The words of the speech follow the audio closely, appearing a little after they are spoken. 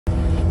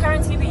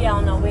we are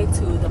on our way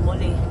to the Mole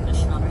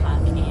National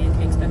Park, and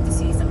we expect to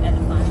see some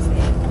elephants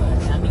there.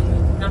 I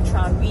mean,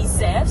 natural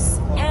reserves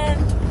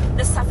and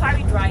the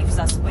safari drives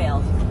as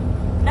well.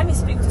 Let me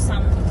speak to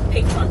some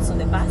patrons on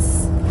the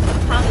bus.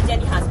 How the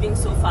journey has been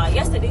so far.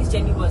 Yesterday's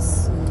journey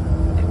was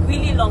a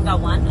really longer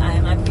one.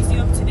 I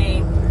presume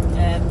today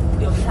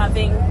they'll be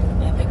having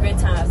a great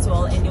time as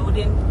well, and they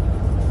wouldn't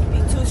be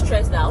too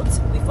stressed out.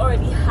 We've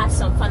already had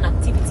some fun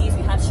activities.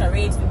 We had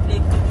charades, we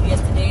played Dudu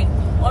yesterday.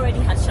 Already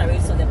had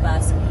charades on the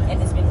bus, and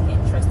it's been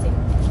interesting.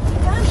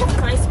 Who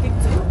can I speak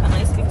to?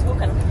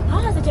 How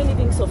has the journey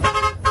been so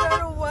far?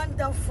 Very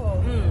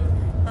wonderful.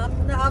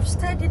 I've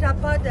studied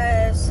about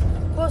the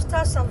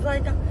coastal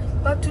savannah,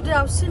 but today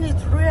I've seen it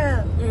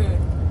real.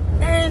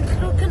 And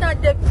looking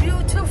at the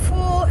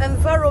beautiful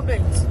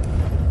environment,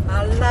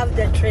 I love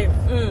the trip.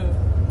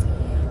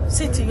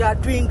 Citi, you are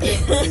doing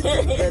great.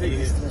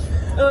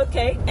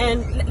 Okay,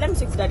 and let me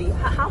speak to Daddy.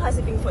 How has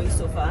it been for you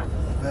so far?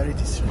 Very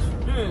distressful.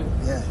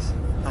 Yes,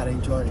 I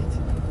enjoyed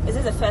it. Is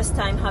this the first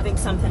time having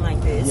something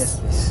like this? Yes,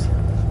 yes.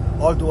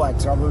 Although I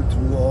traveled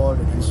through all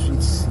the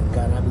districts in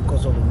Ghana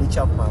because of the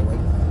nature of my work,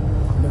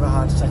 I've never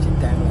had such a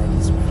time like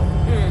this before.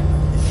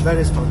 It's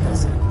very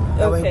fantastic.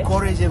 I will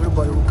encourage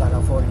everybody who can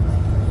afford it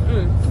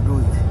to do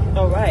it.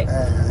 All right.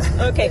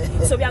 Okay,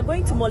 so we are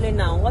going to Mole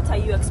now. What are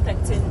you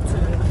expecting to...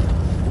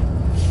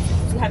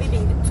 Have you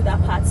been to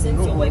that part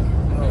since your work?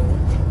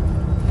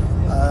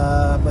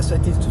 I'm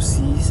expecting to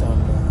see some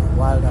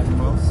wild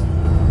animals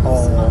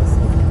or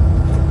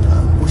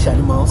bush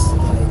animals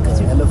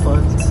like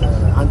elephants,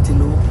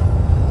 antelope,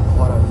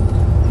 what have you.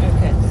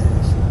 Okay.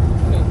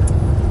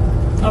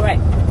 Yes. All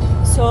right.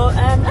 So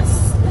let's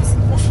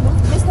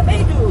move. Mr.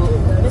 Beidou,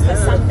 Mr.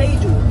 Sam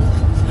Beidou.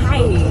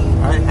 Hi.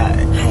 Hi.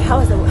 How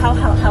has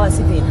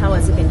it been? How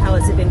has it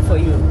been for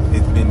you?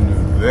 It's been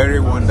very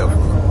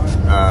wonderful.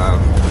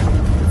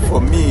 For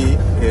me,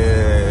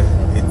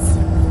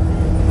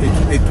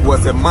 it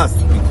was a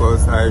must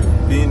because I've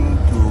been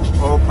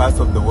to all parts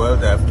of the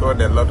world. I've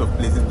toured a lot of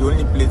places. The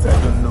only place I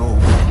don't know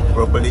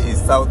properly is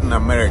Southern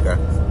America,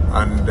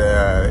 and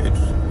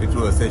it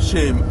was a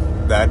shame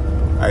that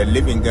I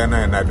live in Ghana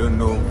and I don't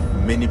know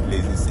many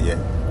places here.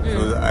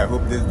 So I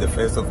hope this is the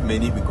first of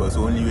many, because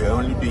we are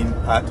only doing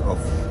part of,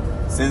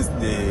 since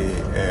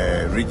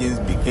the regions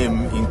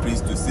became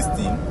increased to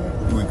 16.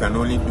 We can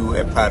only do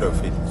a part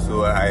of it.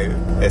 So I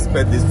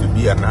expect this to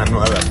be an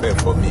annual affair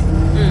for me.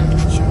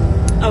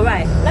 All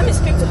right. Let me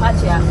speak to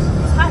Hajia.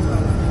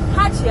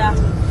 Hajia,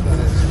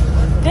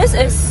 this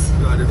is...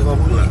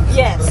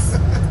 Yes.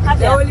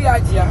 Hajia. Only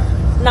Hajia.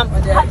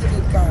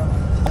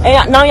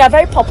 Now you are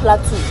very popular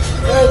too.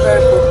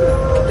 Very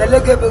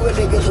popular.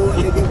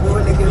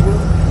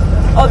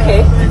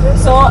 Okay.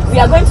 So we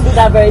are going to do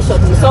that very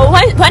shortly. So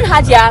when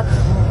Hajia,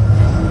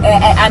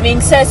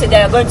 says that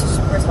they are going to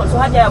respond, so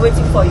Hajia are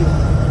waiting for you.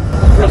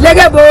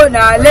 Legebo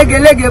na lege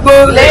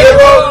legebo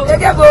legebo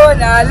legebo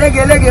na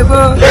lege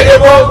legebo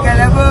legebo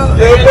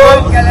legebo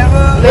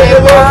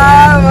legebo.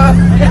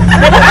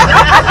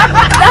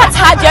 That's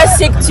Hajia's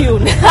sick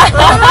tune.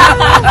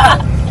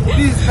 This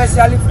is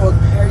especially for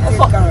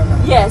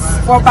Caravan. Yes.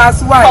 For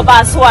bus one. For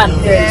bus one.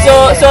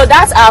 Yes. So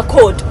that's our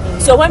code.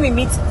 So when we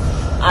meet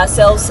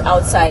ourselves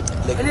outside.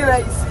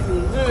 Anyway, you see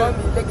me. Call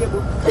me legebo.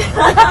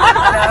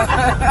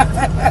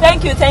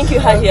 Thank you,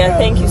 Hajia.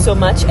 Thank you so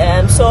much.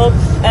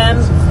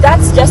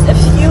 That's just a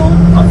few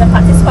of the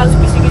participants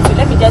we'll be speaking to.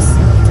 Let me just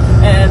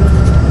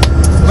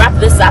wrap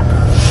this up,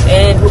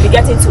 and we'll be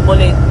getting to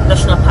Mole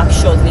National Park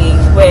shortly,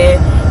 where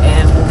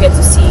we'll get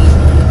to see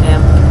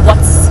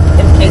what's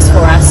in place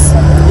for us.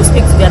 We'll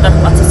speak to the other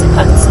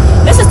participants.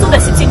 This is still the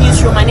Citi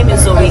Newsroom. My name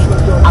is Zoe.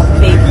 I'll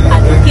play,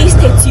 and please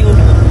stay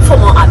tuned for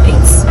more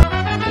updates.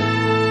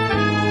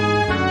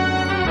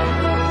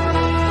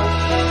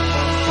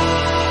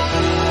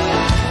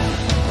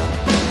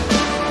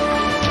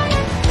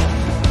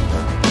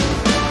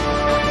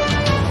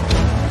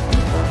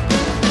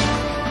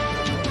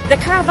 The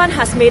Caravan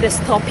has made a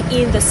stop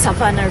in the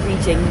Savannah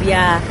region. We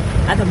are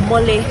at the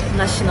Mole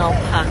National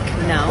Park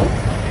now,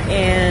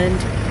 and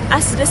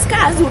as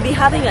discussed, we'll be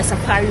having a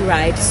safari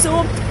ride.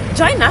 So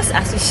join us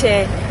as we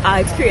share our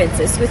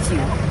experiences with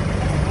you.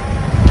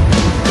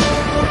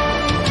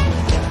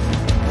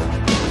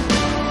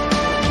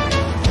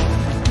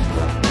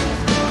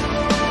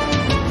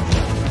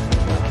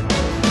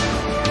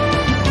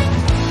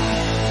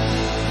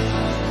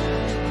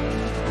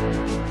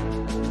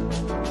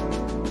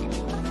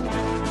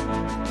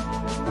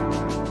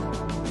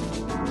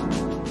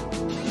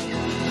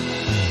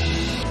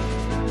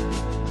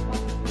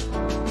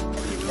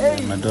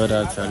 My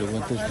daughter actually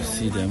wanted to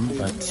see them,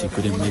 but she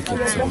couldn't make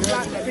it, so I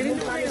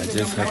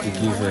just had to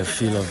give her a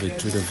feel of it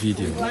through the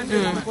video.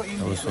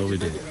 That was what we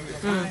did.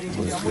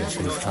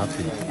 She was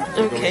happy.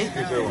 Okay.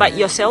 But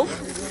yourself?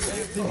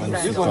 I'm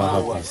super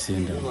happy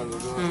seeing them.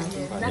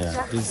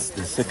 Yeah, this is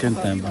the second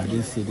time I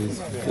didn't see this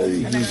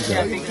very huge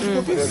guy.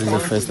 This is the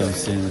first time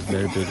seeing a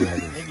very big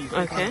like this.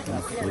 Okay.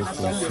 It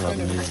was so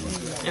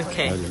amazing.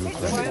 Okay. How do you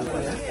look like?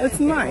 It's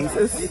nice.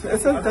 It's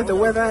just that the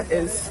weather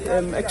is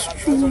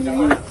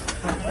extremely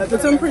The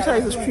temperature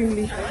is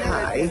extremely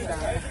high.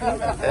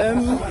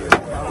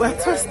 We're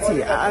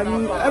thirsty,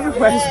 and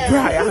everywhere is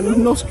dry,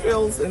 and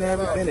nostrils and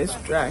everything is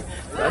dry.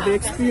 But the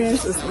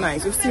experience is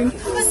nice. We've seen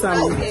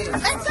some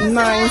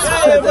nice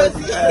feathered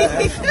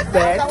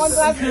birds,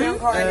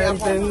 and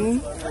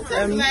then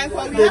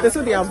they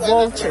say they are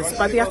vultures,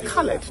 but they are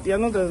colored. They are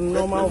not the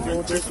normal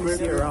vultures we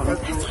see around.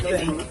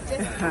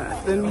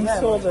 Then we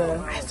saw the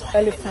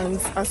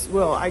elephants as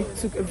well. I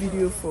took a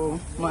video for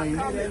my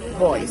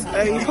boys.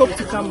 I hope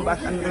to come back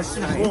another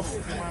time,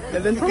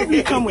 and then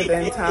probably come with the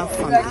entire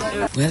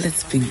family. Well,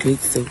 it's been great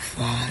so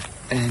far,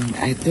 and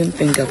I don't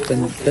think I've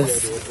been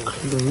this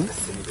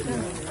close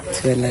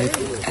to a live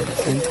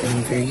elephant, and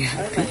I'm very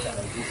happy.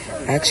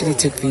 I actually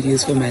took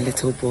videos for my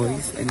little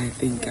boys, and I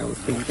think I will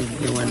bring them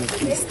here one of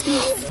these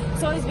days.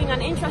 So it's been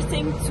an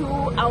interesting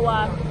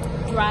 2-hour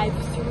drive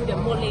through the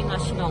Tamale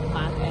National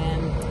Park,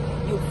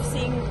 and you've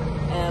seen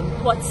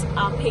what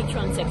our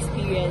patrons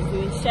experience.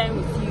 We've been sharing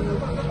with you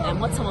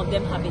what some of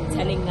them have been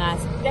telling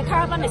us. The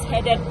caravan is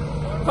headed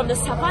from the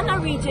Savannah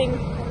region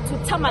to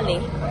Tamale,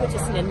 which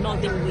is in the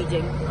northern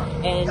region,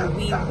 and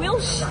we will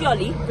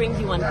surely bring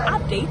you an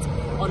update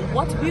on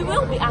what we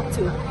will be up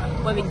to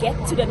when we get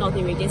to the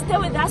northern region. Stay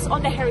with us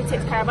on the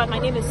Heritage Caravan. My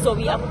name is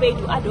Zoe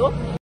Abedu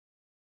Ado.